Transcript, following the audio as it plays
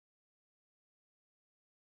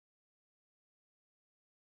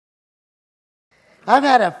I've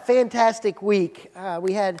had a fantastic week.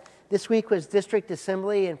 This week was District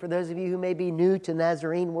Assembly, and for those of you who may be new to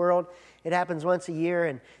Nazarene world, it happens once a year,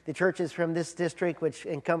 and the churches from this district, which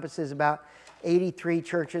encompasses about 83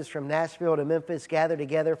 churches from Nashville to Memphis, gather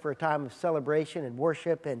together for a time of celebration and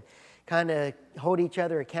worship and kind of hold each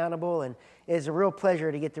other accountable. And it's a real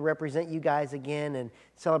pleasure to get to represent you guys again and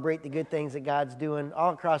celebrate the good things that God's doing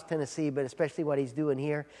all across Tennessee, but especially what He's doing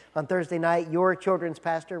here. On Thursday night, your children's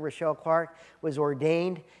pastor, Rochelle Clark, was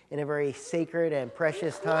ordained in a very sacred and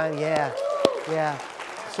precious time. Yeah.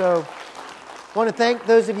 So I want to thank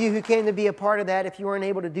those of you who came to be a part of that. If you weren't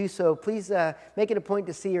able to do so, please make it a point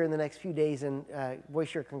to see her in the next few days and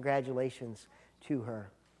voice your congratulations to her.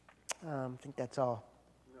 I think that's all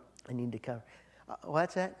I need to cover.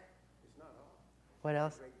 What's that? It's not all. What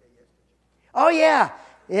else? Oh, yeah.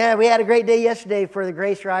 Yeah, we had a great day yesterday for the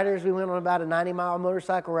Grace Riders. We went on about a 90-mile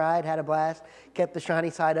motorcycle ride, had a blast, kept the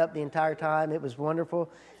shiny side up the entire time. It was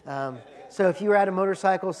wonderful. So if you were at a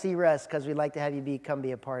motorcycle, see Russ, because we'd like to have you come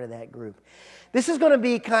be a part of that group. This is going to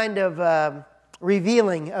be kind of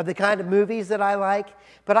revealing of the kind of movies that I like,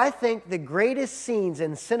 but I think the greatest scenes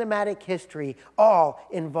in cinematic history all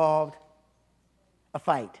involved a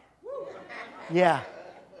fight. Yeah.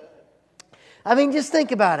 I mean, just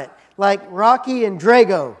think about it. Like Rocky and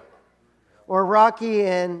Drago, or Rocky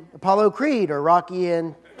and Apollo Creed, or Rocky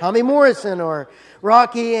and Tommy Morrison, or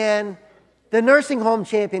Rocky and the nursing home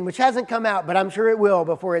champion, which hasn't come out, but I'm sure it will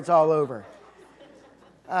before it's all over.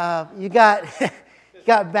 You got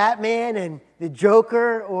Batman and the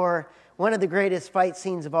Joker, or one of the greatest fight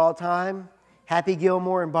scenes of all time, Happy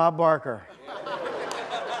Gilmore and Bob Barker.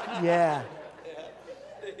 Yeah.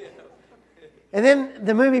 And then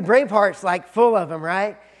the movie Braveheart's like full of them,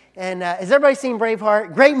 right? And has everybody seen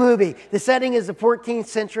Braveheart? Great movie. The setting is the 14th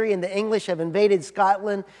century, and the English have invaded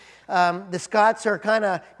Scotland. The Scots are kind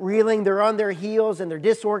of reeling. They're on their heels, and they're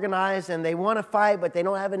disorganized, and they want to fight, but they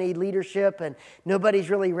don't have any leadership, and nobody's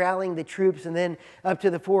really rallying the troops. And then up to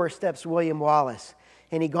the fore steps William Wallace,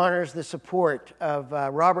 and he garners the support of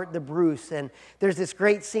Robert the Bruce. And there's this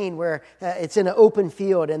great scene where it's in an open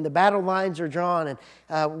field, and the battle lines are drawn, and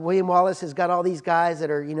William Wallace has got all these guys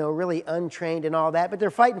that are, really untrained and all that, but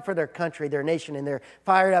they're fighting for their country, their nation, and they're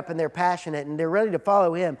fired up and they're passionate, and they're ready to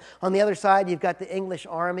follow him. On the other side, you've got the English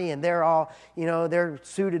army, and they're all, they're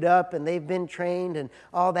suited up, and they've been trained and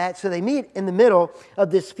all that. So they meet in the middle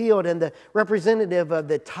of this field, and the representative of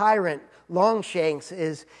the tyrant, Longshanks,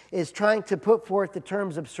 is trying to put forth the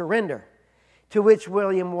terms of surrender, to which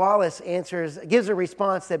William Wallace gives a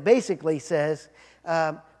response that basically says,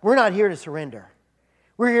 we're not here to surrender.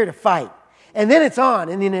 We're here to fight. And then it's on,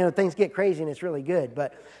 and things get crazy, and it's really good.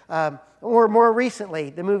 But or more recently,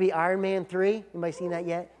 the movie Iron Man 3. Anybody seen that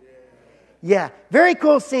yet? Yeah. Very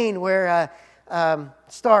cool scene where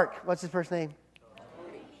Stark, what's his first name?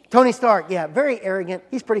 Tony Stark, yeah. Very arrogant.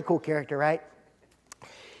 He's a pretty cool character, right?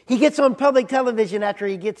 He gets on public television after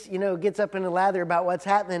he gets up in the lather about what's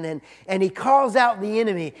happening, and he calls out the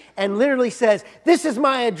enemy and literally says, "This is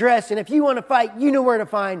my address, and if you want to fight, you know where to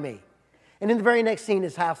find me." And in the very next scene,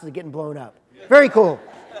 his house is getting blown up. Very cool.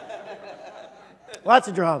 Lots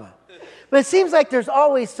of drama. But it seems like there's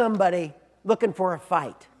always somebody looking for a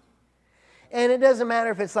fight. And it doesn't matter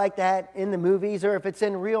if it's like that in the movies or if it's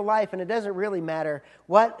in real life, and it doesn't really matter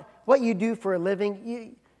what you do for a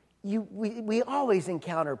living. We always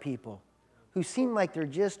encounter people who seem like they're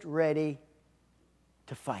just ready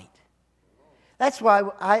to fight. That's why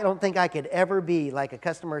I don't think I could ever be like a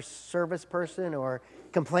customer service person or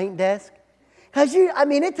complaint desk. Because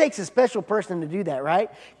it takes a special person to do that, right?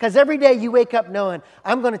 Because every day you wake up knowing,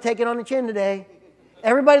 I'm going to take it on the chin today.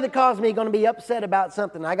 Everybody that calls me is going to be upset about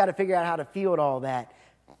something. I got to figure out how to field all that.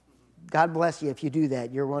 God bless you if you do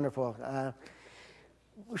that. You're wonderful.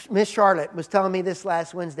 Miss Charlotte was telling me this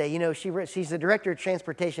last Wednesday. She's the director of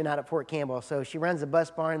transportation out at Fort Campbell, so she runs the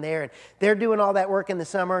bus barn there, and they're doing all that work in the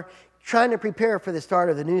summer, trying to prepare for the start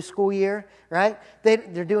of the new school year, right?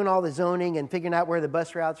 They're doing all the zoning and figuring out where the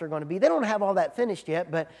bus routes are going to be. They don't have all that finished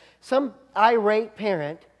yet, but some irate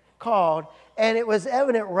parent called, and it was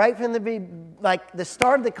evident right from the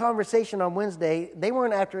start of the conversation on Wednesday, they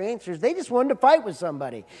weren't after answers. They just wanted to fight with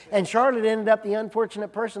somebody, and Charlotte ended up the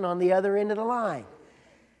unfortunate person on the other end of the line.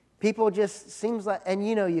 People just seems like, and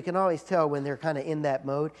you can always tell when they're kind of in that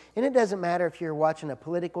mode. And it doesn't matter if you're watching a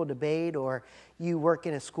political debate or you work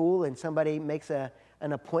in a school and somebody makes an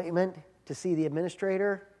appointment to see the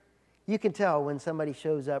administrator. You can tell when somebody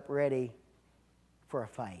shows up ready for a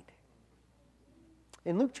fight.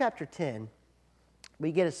 In Luke chapter 10,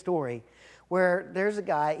 we get a story where there's a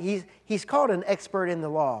guy, he's called an expert in the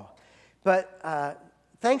law. But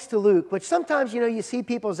thanks to Luke, which sometimes, you see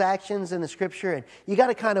people's actions in the Scripture and you got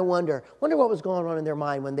to kind of wonder what was going on in their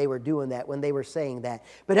mind when they were doing that, when they were saying that.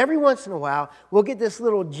 But every once in a while, we'll get this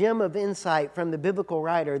little gem of insight from the biblical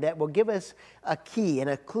writer that will give us a key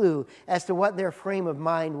and a clue as to what their frame of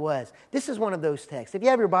mind was. This is one of those texts. If you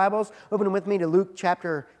have your Bibles, open them with me to Luke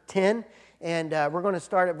chapter 10, and we're going to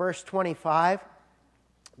start at verse 25.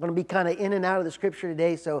 I'm going to be kind of in and out of the Scripture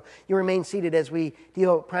today, so you remain seated as we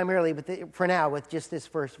deal primarily for now with just this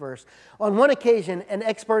first verse. On one occasion, an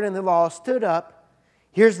expert in the law stood up.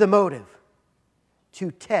 Here's the motive: to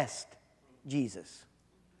test Jesus.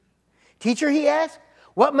 Teacher, he asked,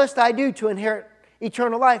 what must I do to inherit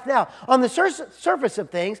eternal life? Now, on the surface of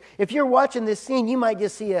things, if you're watching this scene, you might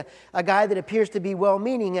just see a guy that appears to be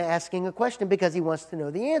well-meaning asking a question because he wants to know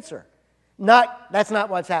the answer. That's not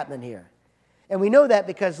what's happening here. And we know that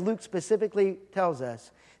because Luke specifically tells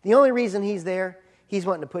us the only reason he's there, he's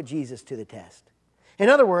wanting to put Jesus to the test. In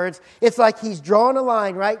other words, it's like he's drawing a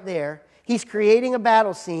line right there. He's creating a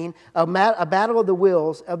battle scene, a battle of the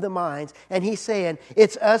wills, of the minds, and he's saying,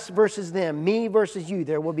 it's us versus them, me versus you.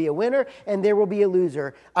 There will be a winner and there will be a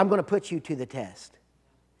loser. I'm going to put you to the test.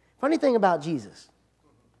 Funny thing about Jesus.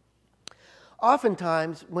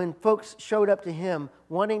 Oftentimes, when folks showed up to him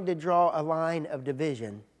wanting to draw a line of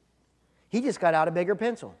division, he just got out a bigger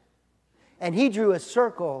pencil, and he drew a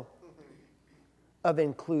circle of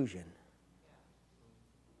inclusion.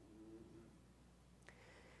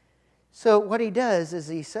 So what he does is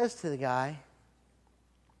he says to the guy,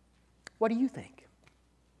 what do you think?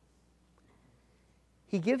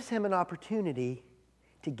 He gives him an opportunity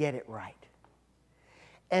to get it right.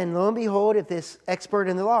 And lo and behold, if this expert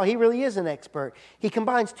in the law, he really is an expert. He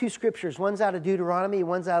combines two scriptures. One's out of Deuteronomy,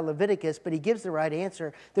 one's out of Leviticus, but he gives the right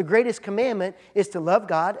answer. The greatest commandment is to love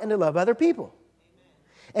God and to love other people.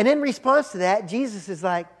 Amen. And in response to that, Jesus is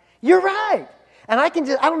like, you're right. And I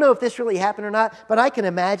don't know if this really happened or not, but I can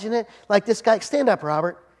imagine it. Like this guy, stand up,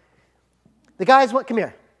 Robert. The guy's come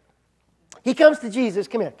here. He comes to Jesus.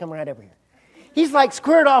 Come here, come right over here. He's like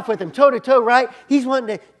squared off with him, toe to toe, right? He's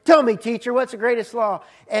wanting to, tell me, teacher, what's the greatest law?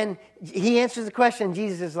 And he answers the question.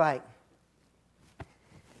 Jesus is like,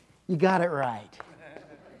 you got it right.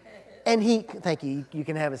 And thank you, you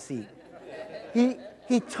can have a seat.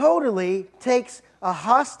 He totally takes a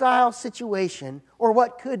hostile situation, or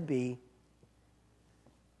what could be,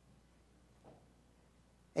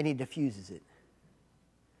 and he diffuses it.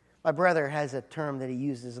 My brother has a term that he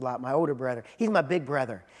uses a lot, my older brother. He's my big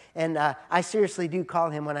brother. And I seriously do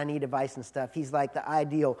call him when I need advice and stuff. He's like the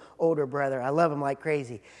ideal older brother. I love him like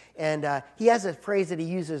crazy. And he has a phrase that he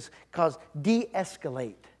uses called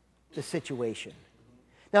de-escalate the situation.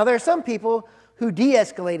 Now, there are some people who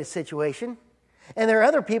de-escalate a situation, and there are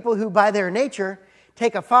other people who, by their nature,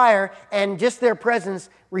 take a fire and just their presence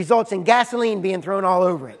results in gasoline being thrown all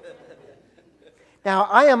over it. Now,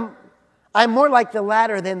 I'm more like the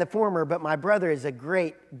latter than the former, but my brother is a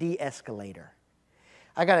great de-escalator.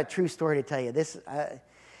 I got a true story to tell you.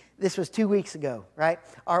 This was 2 weeks ago, right?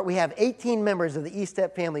 We have 18 members of the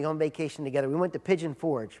Estep family on vacation together. We went to Pigeon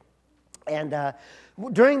Forge. And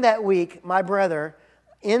during that week, my brother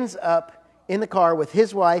ends up in the car with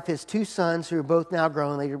his wife, his two sons, who are both now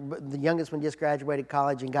grown. The youngest one just graduated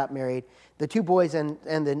college and got married. The two boys and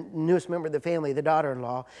the newest member of the family, the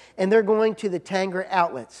daughter-in-law. And they're going to the Tanger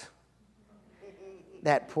Outlets.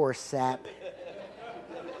 That poor sap.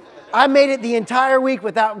 I made it the entire week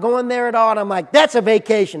without going there at all, and I'm like, that's a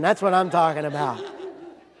vacation. That's what I'm talking about.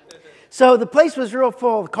 So the place was real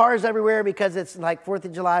full, cars everywhere because it's like 4th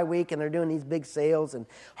of July week, and they're doing these big sales, and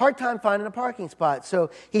hard time finding a parking spot. So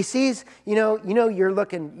he sees, you're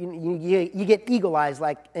looking, you get eagle eyes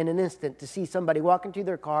like in an instant to see somebody walking to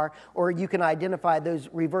their car, or you can identify those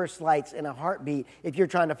reverse lights in a heartbeat if you're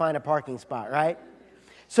trying to find a parking spot, right?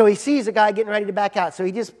 So he sees a guy getting ready to back out. So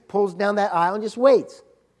he just pulls down that aisle and just waits.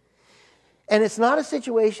 And it's not a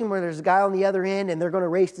situation where there's a guy on the other end and they're going to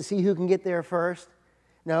race to see who can get there first.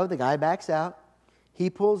 No, the guy backs out. He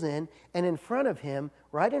pulls in. And in front of him,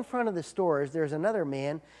 right in front of the stores, there's another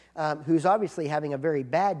man who's obviously having a very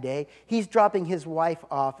bad day. He's dropping his wife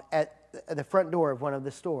off at the front door of one of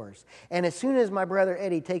the stores. And as soon as my brother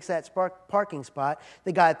Eddie takes that parking spot,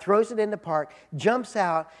 the guy throws it in the park, jumps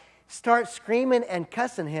out, starts screaming and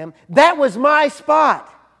cussing him. That was my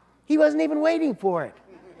spot. He wasn't even waiting for it.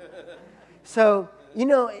 So,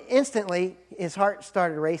 instantly his heart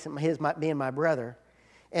started racing, being my brother.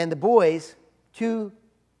 And the boys, two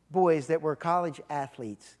boys that were college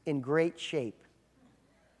athletes in great shape,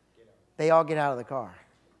 they all get out of the car.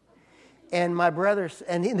 And my brother,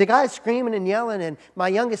 and the guy's screaming and yelling, and my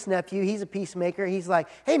youngest nephew, he's a peacemaker. He's like,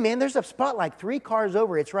 hey man, there's a spot like 3 cars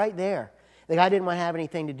over. It's right there. The guy didn't want to have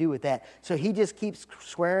anything to do with that. So he just keeps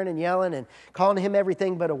swearing and yelling and calling him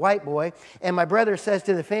everything but a white boy. And my brother says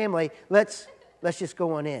to the family, let's just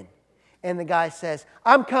go on in. And the guy says,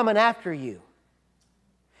 I'm coming after you.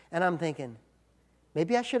 And I'm thinking,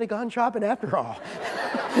 maybe I should have gone shopping after all.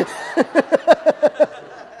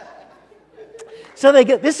 So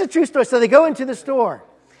this is a true story. So they go into the store.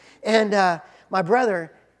 And my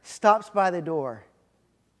brother stops by the door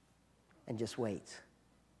and just waits.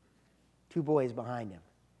 2 boys behind him.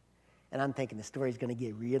 And I'm thinking the story's going to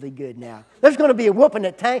get really good now. There's going to be a whooping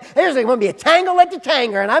at There's going to be a tangle at the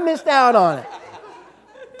Tanger, and I missed out on it.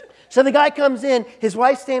 So the guy comes in. His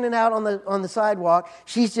wife's standing out on the sidewalk.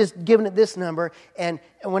 She's just giving it this number. And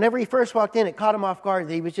whenever he first walked in, it caught him off guard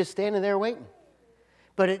that he was just standing there waiting.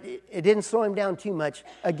 But it didn't slow him down too much.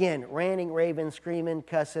 Again, ranting, raving, screaming,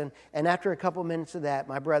 cussing. And after a couple minutes of that,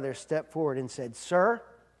 my brother stepped forward and said, Sir,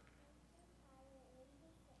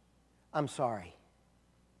 I'm sorry.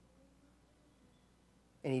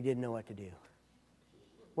 And he didn't know what to do.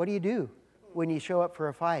 What do you do when you show up for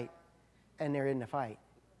a fight and they're in the fight?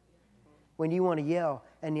 When you want to yell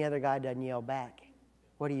and the other guy doesn't yell back,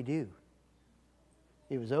 what do?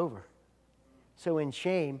 It was over. So in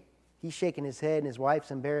shame, he's shaking his head and his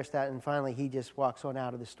wife's embarrassed out, and finally he just walks on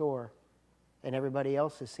out of the store. And everybody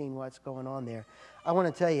else has seen what's going on there. I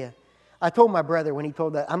want to tell you, I told my brother when he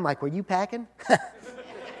told that, I'm like, were you packing?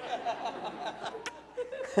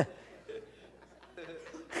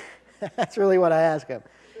 That's really what I asked him.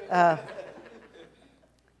 And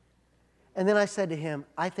then I said to him,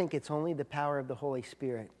 I think it's only the power of the Holy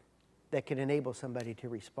Spirit that can enable somebody to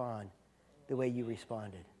respond the way you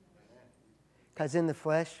responded. Because in the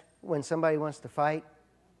flesh, when somebody wants to fight,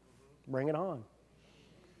 bring it on.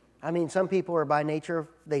 I mean, some people are by nature,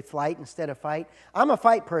 they flight instead of fight. I'm a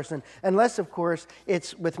fight person, unless, of course,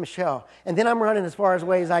 it's with Michelle. And then I'm running as far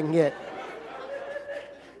away as I can get.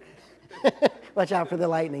 Watch out for the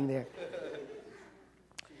lightning there.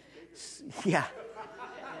 Yeah.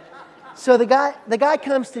 So the guy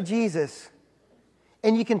comes to Jesus,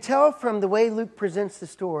 and you can tell from the way Luke presents the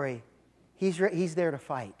story, he's there to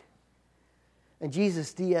fight. And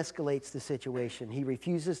Jesus de-escalates the situation. He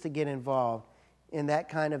refuses to get involved in that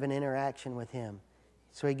kind of an interaction with him.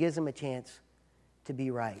 So he gives him a chance to be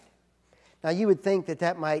right. Now, you would think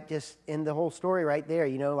that might just end the whole story right there.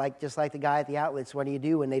 You know, just like the guy at the outlets, what do you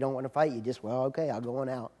do when they don't want to fight? You just, well, okay, I'll go on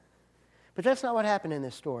out. But that's not what happened in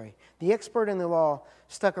this story. The expert in the law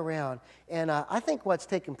stuck around. And I think what's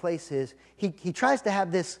taking place is he tries to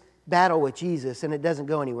have this battle with Jesus, and it doesn't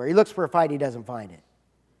go anywhere. He looks for a fight, he doesn't find it.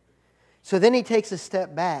 So then he takes a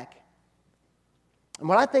step back. And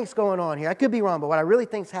what I think's going on here, I could be wrong, but what I really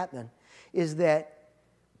think's happening is that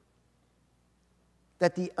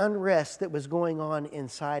the unrest that was going on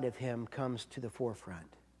inside of him comes to the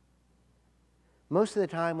forefront. Most of the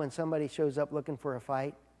time when somebody shows up looking for a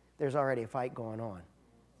fight, there's already a fight going on.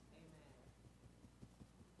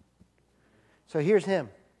 So here's him.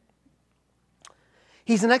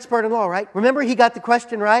 He's an expert in law, right? Remember, he got the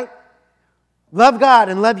question right? Love God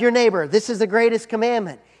and love your neighbor. This is the greatest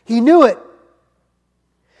commandment. He knew it.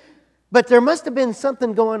 But there must have been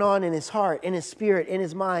something going on in his heart, in his spirit, in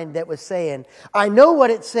his mind that was saying, I know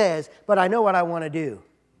what it says, but I know what I want to do.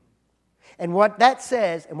 And what that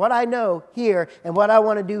says, and what I know here, and what I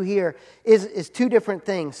want to do here is 2 different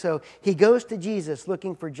things. So he goes to Jesus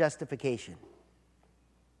looking for justification.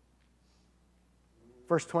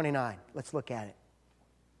 Verse 29, let's look at it.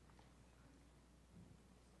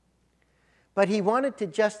 But he wanted to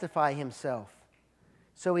justify himself.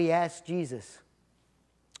 So he asked Jesus,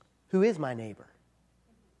 who is my neighbor?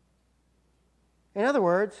 In other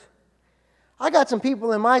words, I got some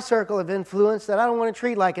people in my circle of influence that I don't want to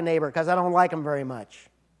treat like a neighbor because I don't like them very much.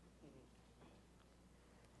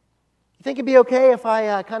 You think it'd be okay if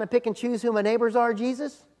I kind of pick and choose who my neighbors are,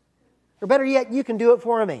 Jesus? Or better yet, you can do it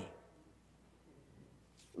for me.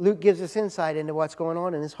 Luke gives us insight into what's going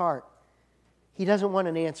on in his heart. He doesn't want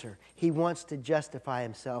an answer. He wants to justify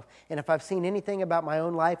himself. And if I've seen anything about my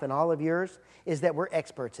own life and all of yours, is that we're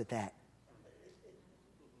experts at that.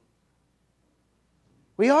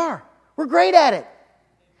 We are. We're great at it.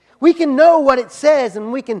 We can know what it says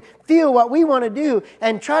and we can feel what we want to do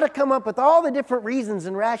and try to come up with all the different reasons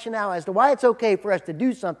and rationale as to why it's okay for us to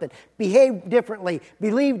do something, behave differently,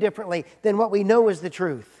 believe differently than what we know is the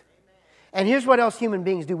truth. And here's what else human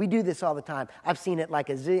beings do. We do this all the time. I've seen it like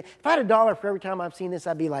a zillion. If I had $1 for every time I've seen this,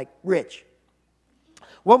 I'd be like rich.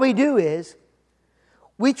 What we do is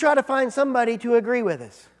we try to find somebody to agree with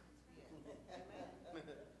us.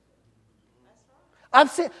 I've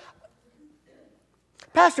seen,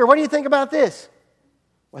 Pastor, what do you think about this?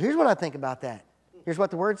 Well, here's what I think about that. Here's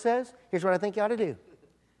what the Word says. Here's what I think you ought to do.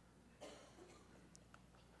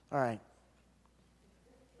 All right.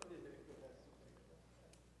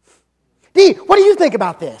 Dee, what do you think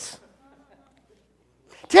about this?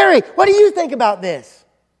 Terry, what do you think about this?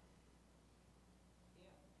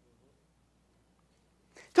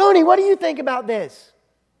 Tony, what do you think about this?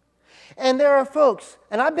 And there are folks,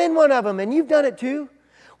 and I've been one of them, and you've done it too.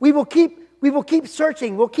 We will keep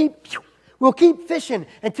searching. We'll keep fishing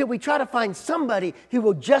until we try to find somebody who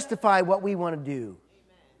will justify what we want to do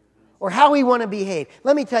or how we want to behave.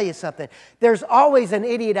 Let me tell you something. There's always an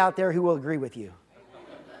idiot out there who will agree with you.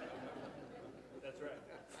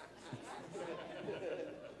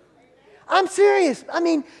 I'm serious. I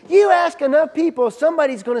mean, you ask enough people,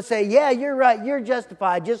 somebody's going to say, yeah, you're right, you're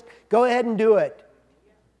justified. Just go ahead and do it.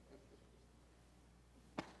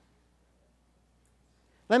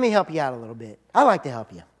 Let me help you out a little bit. I like to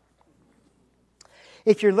help you.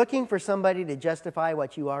 If you're looking for somebody to justify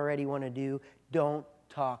what you already want to do, don't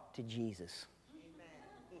talk to Jesus.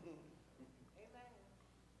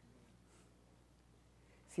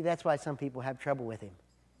 See, that's why some people have trouble with him.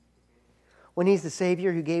 When he's the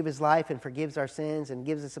Savior who gave his life and forgives our sins and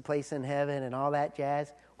gives us a place in heaven and all that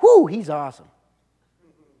jazz, whoo, he's awesome.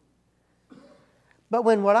 But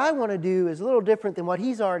when what I want to do is a little different than what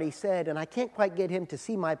he's already said, and I can't quite get him to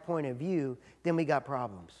see my point of view, then we got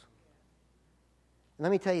problems. And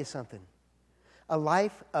let me tell you something. A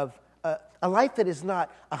life that is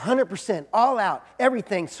not 100% all out,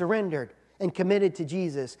 everything surrendered and committed to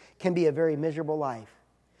Jesus can be a very miserable life.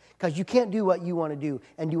 Because you can't do what you want to do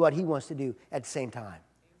and do what he wants to do at the same time.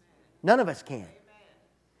 None of us can.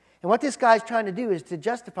 And what this guy's trying to do is to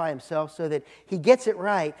justify himself so that he gets it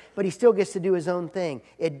right, but he still gets to do his own thing.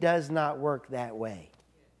 It does not work that way.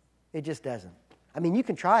 It just doesn't. I mean, you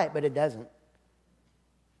can try it, but it doesn't.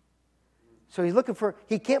 So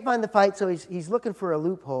he can't find the fight, so he's looking for a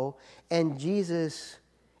loophole. And Jesus,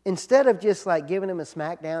 instead of just like giving him a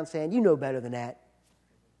smackdown saying, you know better than that,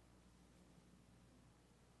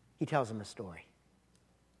 he tells him a story.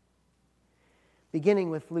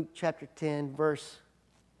 Beginning with Luke chapter 10, verse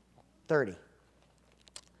 30.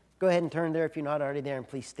 Go ahead and turn there if you're not already there, and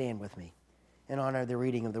please stand with me in honor of the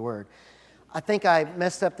reading of the word. I think I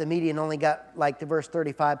messed up the media and only got like the verse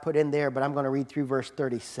 35 put in there, but I'm going to read through verse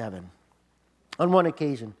 37. On one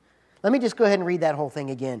occasion, let me just go ahead and read that whole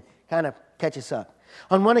thing again, kind of catch us up.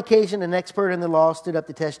 On one occasion, an expert in the law stood up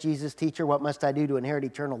to test Jesus. Teacher, what must I do to inherit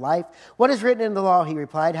eternal life? What is written in the law? He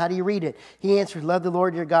replied. How do you read it? He answered, love the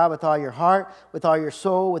Lord your God with all your heart, with all your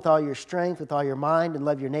soul, with all your strength, with all your mind, and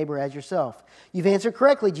love your neighbor as yourself. You've answered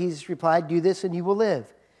correctly, Jesus replied. Do this and you will live.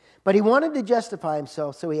 But he wanted to justify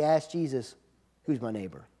himself, so he asked Jesus, who's my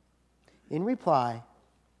neighbor? In reply,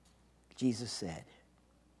 Jesus said,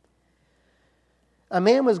 a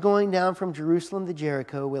man was going down from Jerusalem to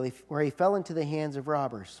Jericho where he fell into the hands of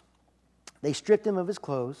robbers. They stripped him of his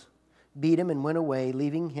clothes, beat him, and went away,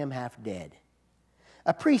 leaving him half dead.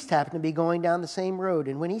 A priest happened to be going down the same road,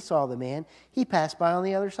 and when he saw the man, he passed by on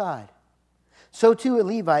the other side. So too a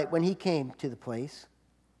Levite, when he came to the place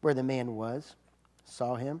where the man was,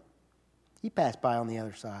 saw him, he passed by on the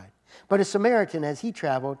other side. But a Samaritan, as he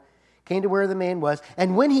traveled, came to where the man was,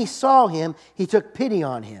 and when he saw him, he took pity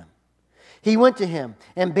on him. He went to him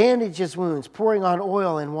and bandaged his wounds, pouring on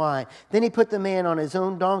oil and wine. Then he put the man on his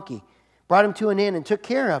own donkey, brought him to an inn, and took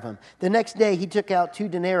care of him. The next day he took out 2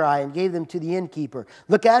 denarii and gave them to the innkeeper.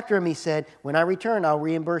 Look after him, he said. When I return, I'll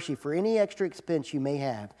reimburse you for any extra expense you may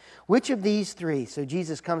have. Which of these 3, so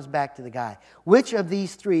Jesus comes back to the guy, which of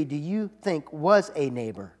these 3 do you think was a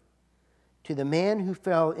neighbor to the man who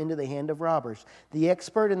fell into the hand of robbers? The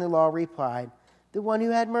expert in the law replied, the one who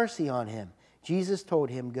had mercy on him. Jesus told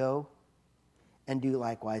him, go and do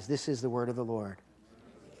likewise. This is the word of the Lord.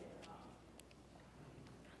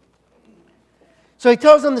 So he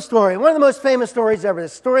tells them the story. One of the most famous stories ever, the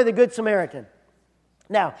story of the Good Samaritan.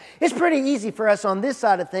 Now, it's pretty easy for us on this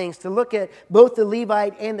side of things to look at both the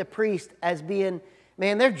Levite and the priest as being,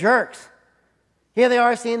 man, they're jerks. Here they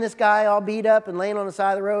are seeing this guy all beat up and laying on the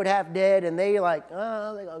side of the road half dead, and they're like,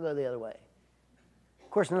 oh, I'll go the other way. Of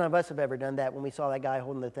course, none of us have ever done that when we saw that guy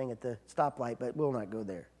holding the thing at the stoplight, but we'll not go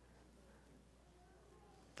there.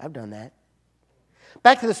 I've done that.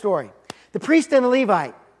 Back to the story. The priest and the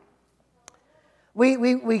Levite.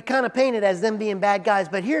 We kind of paint it as them being bad guys,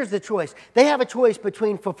 but here's the choice. They have a choice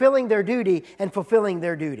between fulfilling their duty and fulfilling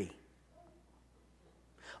their duty.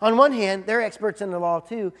 On one hand, they're experts in the law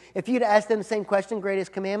too. If you'd asked them the same question,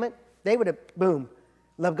 greatest commandment, they would have, boom,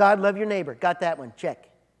 love God, love your neighbor. Got that one, check.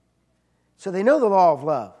 So they know the law of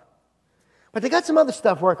love. But they got some other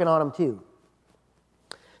stuff working on them too.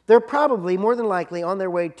 They're probably, more than likely, on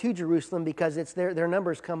their way to Jerusalem because it's their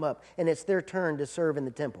numbers come up, and it's their turn to serve in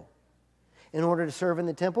the temple. In order to serve in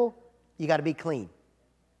the temple, you got to be clean.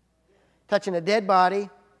 Touching a dead body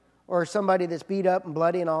or somebody that's beat up and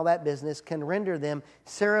bloody and all that business can render them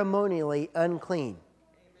ceremonially unclean.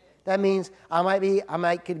 That means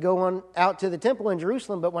I could go on out to the temple in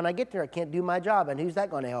Jerusalem, but when I get there, I can't do my job. And who's that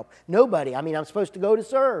going to help? Nobody. I mean, I'm supposed to go to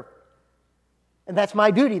serve. And that's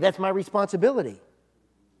my duty. That's my responsibility.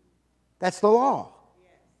 That's the law.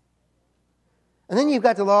 And then you've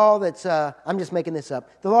got the law that's, I'm just making this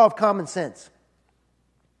up, the law of common sense.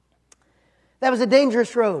 That was a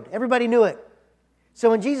dangerous road. Everybody knew it.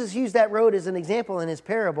 So when Jesus used that road as an example in his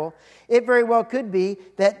parable, it very well could be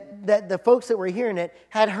that the folks that were hearing it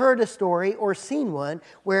had heard a story or seen one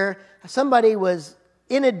where somebody was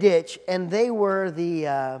in a ditch and they were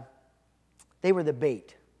the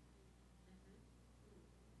bait.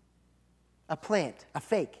 A plant, a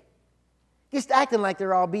fake. Just acting like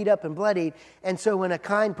they're all beat up and bloodied. And so when a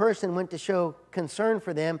kind person went to show concern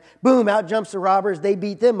for them, boom, out jumps the robbers. They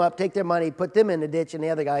beat them up, take their money, put them in the ditch. And the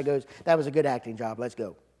other guy goes, that was a good acting job. Let's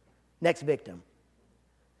go. Next victim.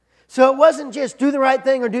 So it wasn't just do the right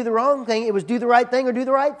thing or do the wrong thing. It was do the right thing or do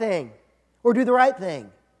the right thing. Or do the right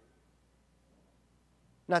thing.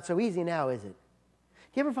 Not so easy now, is it?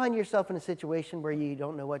 Do you ever find yourself in a situation where you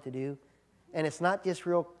don't know what to do? And it's not just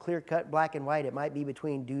real clear-cut black and white. It might be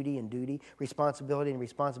between duty and duty, responsibility and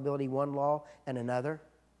responsibility, one law and another.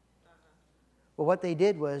 Well, what they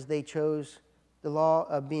did was they chose the law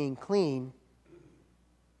of being clean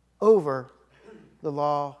over the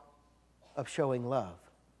law of showing love.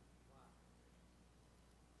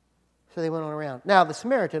 So they went on around. Now, the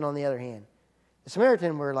Samaritan, on the other hand, the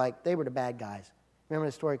Samaritan they were the bad guys. Remember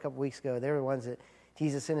the story a couple weeks ago? They were the ones that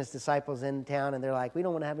Jesus sent his disciples in town, and they're like, we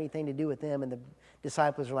don't want to have anything to do with them. And the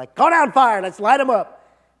disciples are like, call down fire, let's light them up.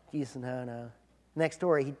 Jesus said, no. Next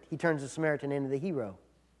story, he turns the Samaritan into the hero.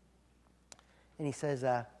 And he says,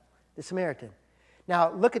 the Samaritan.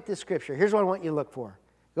 Now, look at this scripture. Here's what I want you to look for.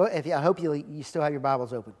 I hope you still have your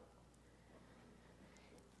Bibles open.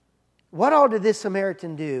 What all did this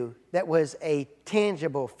Samaritan do that was a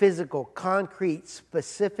tangible, physical, concrete,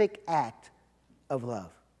 specific act of love?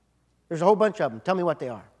 There's a whole bunch of them. Tell me what they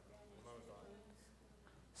are.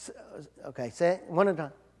 Okay, say it one at a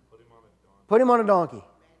time. Put him on a donkey.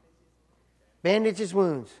 Bandage his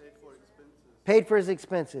wounds. Paid for his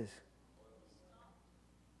expenses.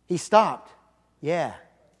 He stopped. Yeah.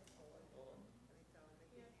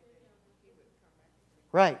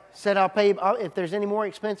 Right. Said, I'll pay, if there's any more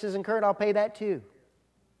expenses incurred, I'll pay that too.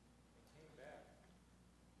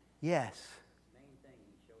 Yes.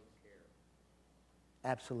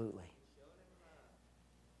 Absolutely.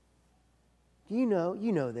 You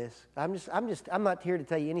know this. I'm not here to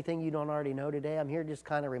tell you anything you don't already know today. I'm here to just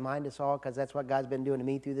kind of remind us all, because that's what God's been doing to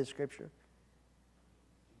me through this scripture.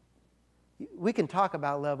 We can talk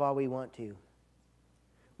about love all we want to.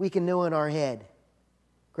 We can know in our head.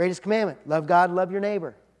 Greatest commandment, love God, love your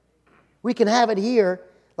neighbor. We can have it here,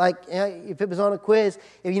 like if it was on a quiz.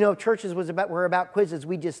 If churches were about quizzes,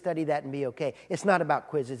 we just study that and be okay. It's not about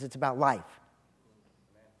quizzes, it's about life.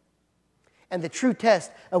 And the true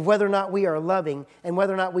test of whether or not we are loving and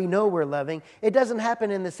whether or not we know we're loving, it doesn't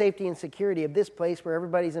happen in the safety and security of this place where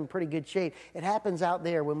everybody's in pretty good shape. It happens out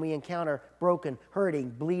there when we encounter broken, hurting,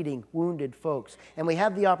 bleeding, wounded folks. And we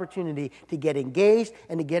have the opportunity to get engaged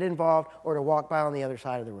and to get involved or to walk by on the other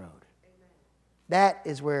side of the road. Amen. That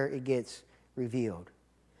is where it gets revealed.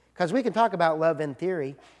 Because we can talk about love in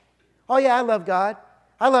theory. Oh yeah, I love God.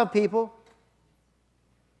 I love people.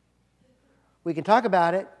 We can talk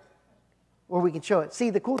about it. Or we can show it. See,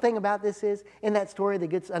 the cool thing about this is, in that story,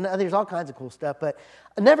 there's all kinds of cool stuff, but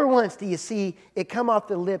never once do you see it come off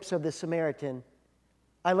the lips of the Samaritan,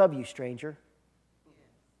 I love you, stranger.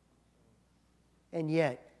 And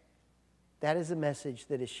yet, that is a message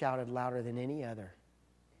that is shouted louder than any other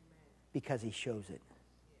because he shows it.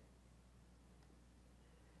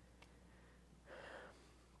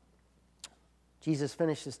 Jesus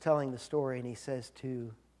finishes telling the story and he says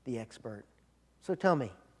to the expert, so tell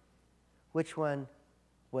me, which one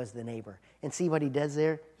was the neighbor? And see what he does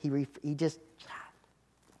there? He just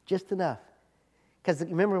enough. Because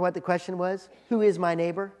remember what the question was? Who is my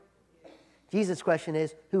neighbor? Jesus' question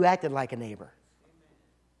is, who acted like a neighbor?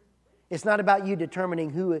 It's not about you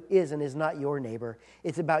determining who is and is not your neighbor.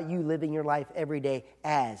 It's about you living your life every day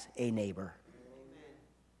as a neighbor.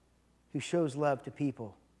 Who shows love to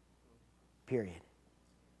people. Period.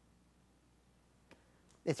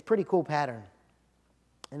 It's a pretty cool pattern.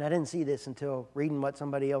 And I didn't see this until reading what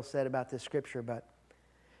somebody else said about this scripture, but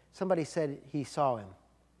somebody said he saw him.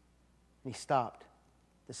 And he stopped.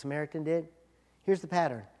 the Samaritan did? Here's the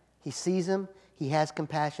pattern. He sees him. He has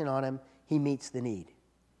compassion on him. He meets the need.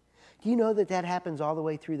 Do you know that that happens all the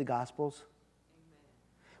way through the Gospels?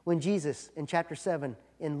 When Jesus, in chapter 7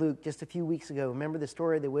 in Luke, just a few weeks ago, remember the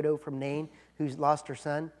story of the widow from Nain who's lost her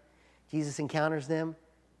son? Jesus encounters them.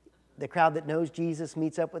 The crowd that knows Jesus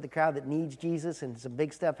meets up with the crowd that needs Jesus, and some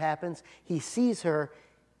big stuff happens. He sees her.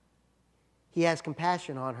 He has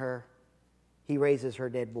compassion on her. He raises her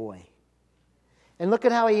dead boy. And look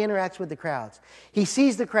at how he interacts with the crowds. He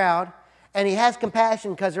sees the crowd, and he has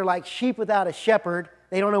compassion because they're like sheep without a shepherd.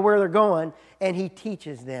 They don't know where they're going, and he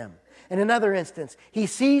teaches them. In another instance, he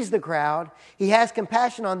sees the crowd. He has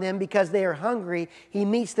compassion on them because they are hungry. He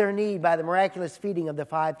meets their need by the miraculous feeding of the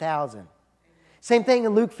 5,000. Same thing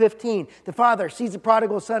in Luke 15. The father sees the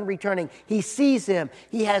prodigal son returning. He sees him.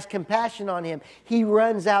 He has compassion on him. He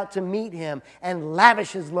runs out to meet him and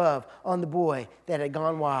lavishes love on the boy that had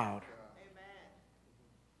gone wild.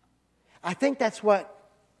 I think that's what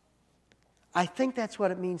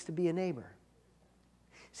it means to be a neighbor.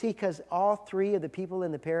 See, because all three of the people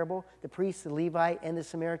in the parable, the priest, the Levite, and the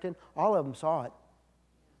Samaritan, all of them saw it.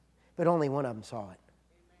 But only one of them saw it.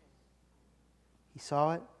 He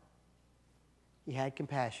saw it, he had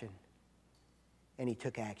compassion, and he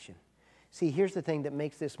took action. See, here's the thing that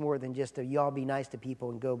makes this more than just a y'all be nice to people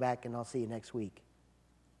and go back and I'll see you next week.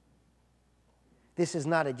 This is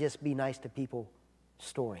not a just be nice to people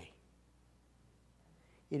story.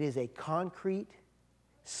 It is a concrete,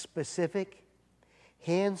 specific,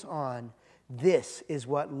 hands-on, this is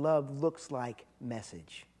what love looks like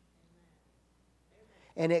message.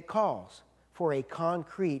 And it calls for a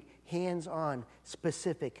concrete, hands-on,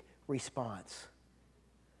 specific response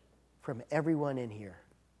from everyone in here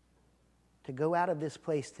to go out of this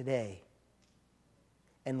place today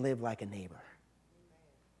and live like a neighbor.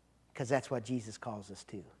 Because that's what Jesus calls us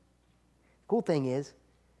to. Cool thing is,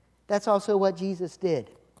 that's also what Jesus did.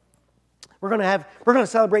 We're going to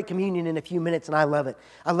celebrate communion in a few minutes, and I love it.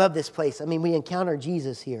 I love this place. I mean, we encounter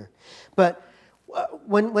Jesus here. But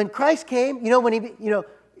when Christ came, when he,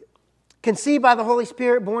 conceived by the Holy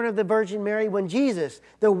Spirit, born of the Virgin Mary, when Jesus,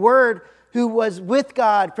 the Word who was with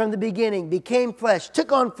God from the beginning, became flesh,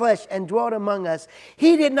 took on flesh, and dwelt among us,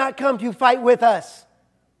 he did not come to fight with us.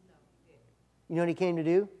 You know what he came to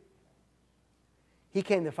do? He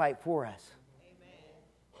came to fight for us.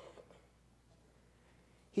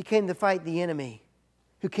 He came to fight the enemy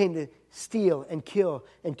who came to steal and kill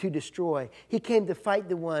and to destroy. He came to fight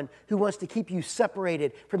the one who wants to keep you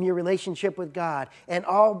separated from your relationship with God and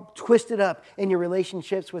all twisted up in your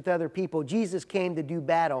relationships with other people. Jesus came to do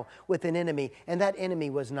battle with an enemy, and that enemy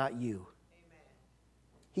was not you. Amen.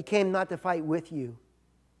 He came not to fight with you.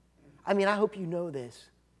 I mean, I hope you know this.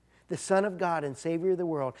 The Son of God and Savior of the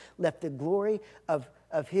world left the glory of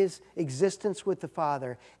his existence with the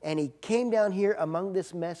Father, and he came down here among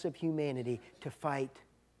this mess of humanity to fight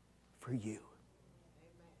for you.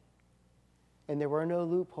 And there were no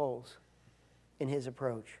loopholes in his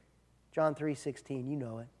approach. John 3:16, you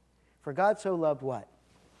know it. For God so loved what?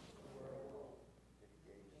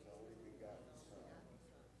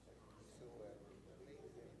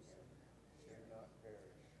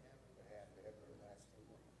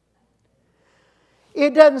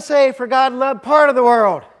 It doesn't say, for God loved part of the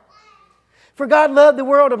world. For God loved the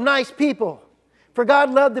world of nice people. For God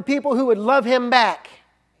loved the people who would love him back.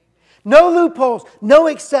 No loopholes, no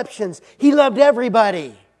exceptions. He loved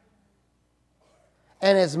everybody.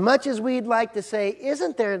 And as much as we'd like to say,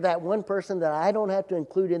 isn't there that one person that I don't have to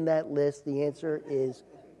include in that list? The answer is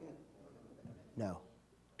no.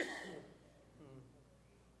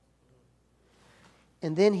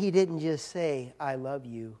 And then he didn't just say, I love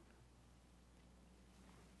you.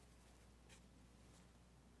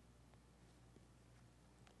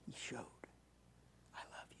 He showed, I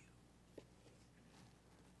love you.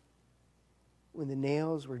 When the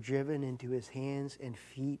nails were driven into his hands and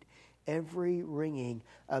feet, every ringing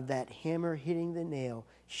of that hammer hitting the nail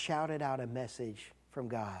shouted out a message from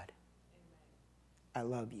God. I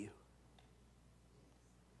love you.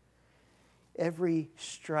 Every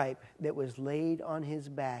stripe that was laid on his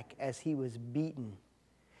back as he was beaten,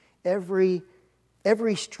 every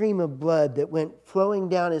stream of blood that went flowing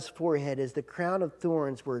down his forehead as the crown of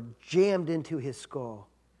thorns were jammed into his skull,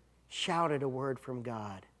 shouted a word from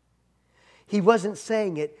God. He wasn't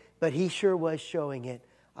saying it, but he sure was showing it.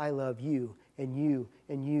 I love you, and you,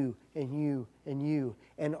 and you, and you, and you,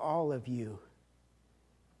 and all of you.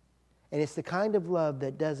 And it's the kind of love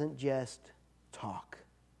that doesn't just talk.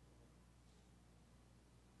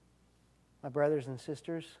 My brothers and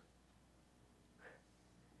sisters,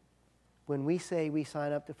 when we say we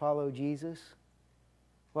sign up to follow Jesus,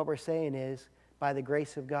 what we're saying is, by the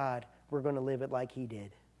grace of God, we're going to live it like He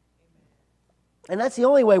did. And that's the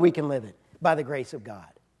only way we can live it, by the grace of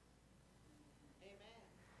God.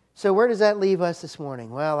 So where does that leave us this morning?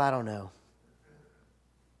 Well, I don't know.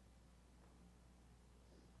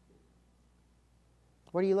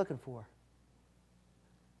 What are you looking for?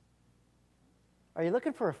 Are you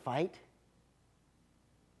looking for a fight?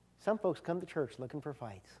 Some folks come to church looking for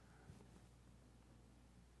fights.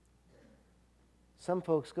 Some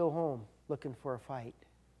folks go home looking for a fight.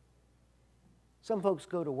 Some folks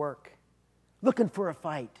go to work looking for a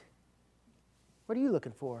fight. What are you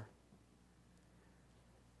looking for?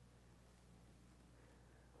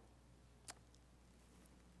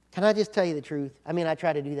 Can I just tell you the truth? I mean, I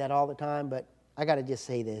try to do that all the time, but I got to just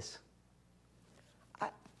say this.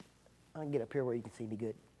 I'll get up here where you can see me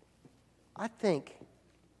good. I think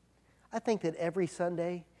that every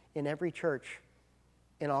Sunday in every church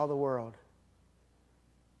in all the world,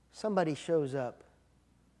 somebody shows up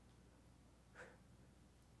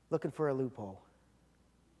looking for a loophole.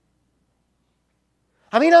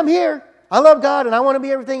 I mean, I'm here. I love God and I want to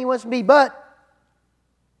be everything He wants to be, but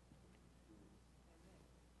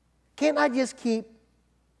can't I just keep?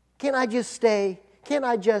 Can't I just stay? Can't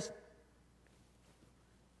I just...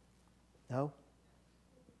 No.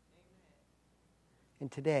 And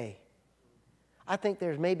today, I think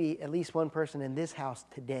there's maybe at least one person in this house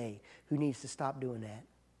today who needs to stop doing that.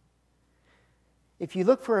 If you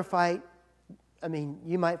look for a fight, I mean,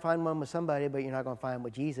 you might find one with somebody, but you're not going to find one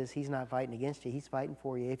with Jesus. He's not fighting against you. He's fighting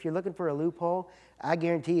for you. If you're looking for a loophole, I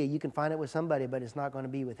guarantee you can find it with somebody, but it's not going to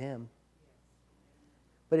be with Him.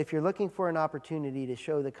 But if you're looking for an opportunity to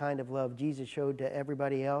show the kind of love Jesus showed to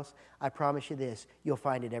everybody else, I promise you this, you'll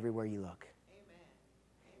find it everywhere you look.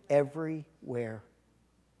 Amen. Everywhere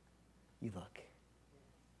you look.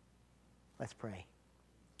 Let's pray.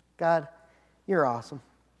 God, You're awesome.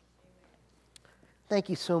 Thank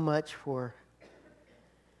You so much for,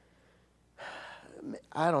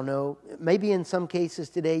 I don't know, maybe in some cases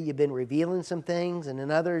today You've been revealing some things, and in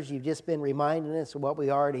others You've just been reminding us of what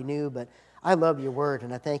we already knew, but I love Your word,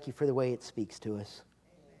 and I thank You for the way it speaks to us.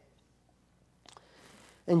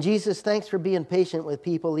 And Jesus, thanks for being patient with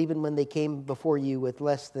people even when they came before You with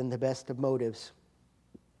less than the best of motives.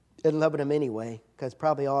 And loving them anyway, because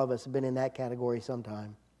probably all of us have been in that category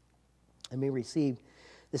sometime. And we received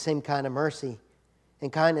the same kind of mercy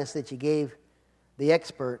and kindness that You gave the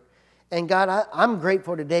expert. And God, I'm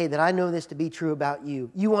grateful today that I know this to be true about You.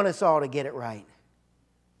 You want us all to get it right.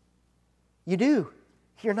 You do.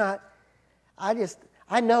 You're not...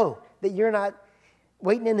 I know that You're not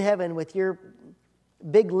waiting in heaven with Your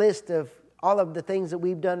big list of all of the things that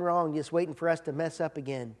we've done wrong, just waiting for us to mess up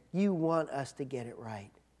again. You want us to get it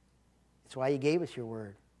right. That's why You gave us Your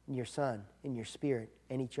word, and Your Son, and Your Spirit,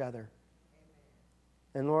 and each other.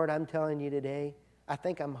 And Lord, I'm telling You today,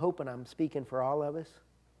 I'm hoping I'm speaking for all of us.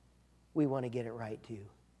 We want to get it right too.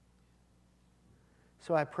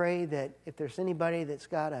 So I pray that if there's anybody that's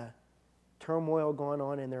got a turmoil going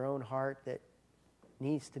on in their own heart that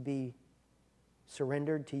needs to be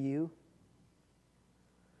surrendered to You,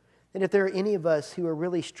 and if there are any of us who are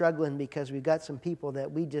really struggling because we've got some people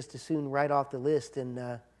that we just as soon write off the list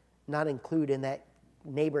and not include in that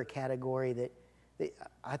neighbor category that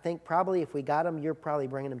I think probably if we got them, You're probably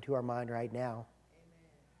bringing them to our mind right now.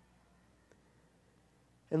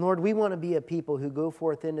 And Lord, we want to be a people who go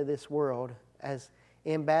forth into this world as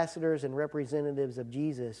ambassadors and representatives of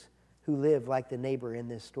Jesus who live like the neighbor in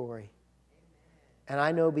this story. And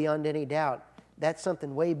I know beyond any doubt that's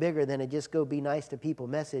something way bigger than a just go be nice to people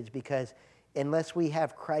message, because unless we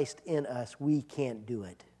have Christ in us, we can't do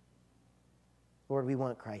it. Lord, we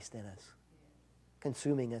want Christ in us,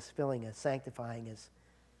 consuming us, filling us, sanctifying us,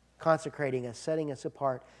 consecrating us, setting us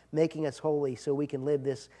apart, making us holy so we can live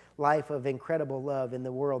this life of incredible love in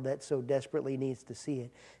the world that so desperately needs to see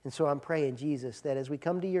it. And so I'm praying, Jesus, that as we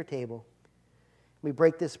come to Your table, we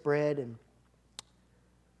break this bread and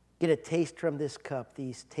get a taste from this cup,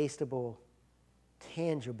 these tasteable,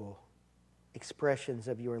 tangible expressions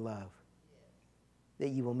of Your love, that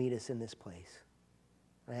You will meet us in this place.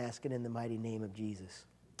 I ask it in the mighty name of Jesus.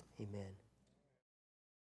 Amen.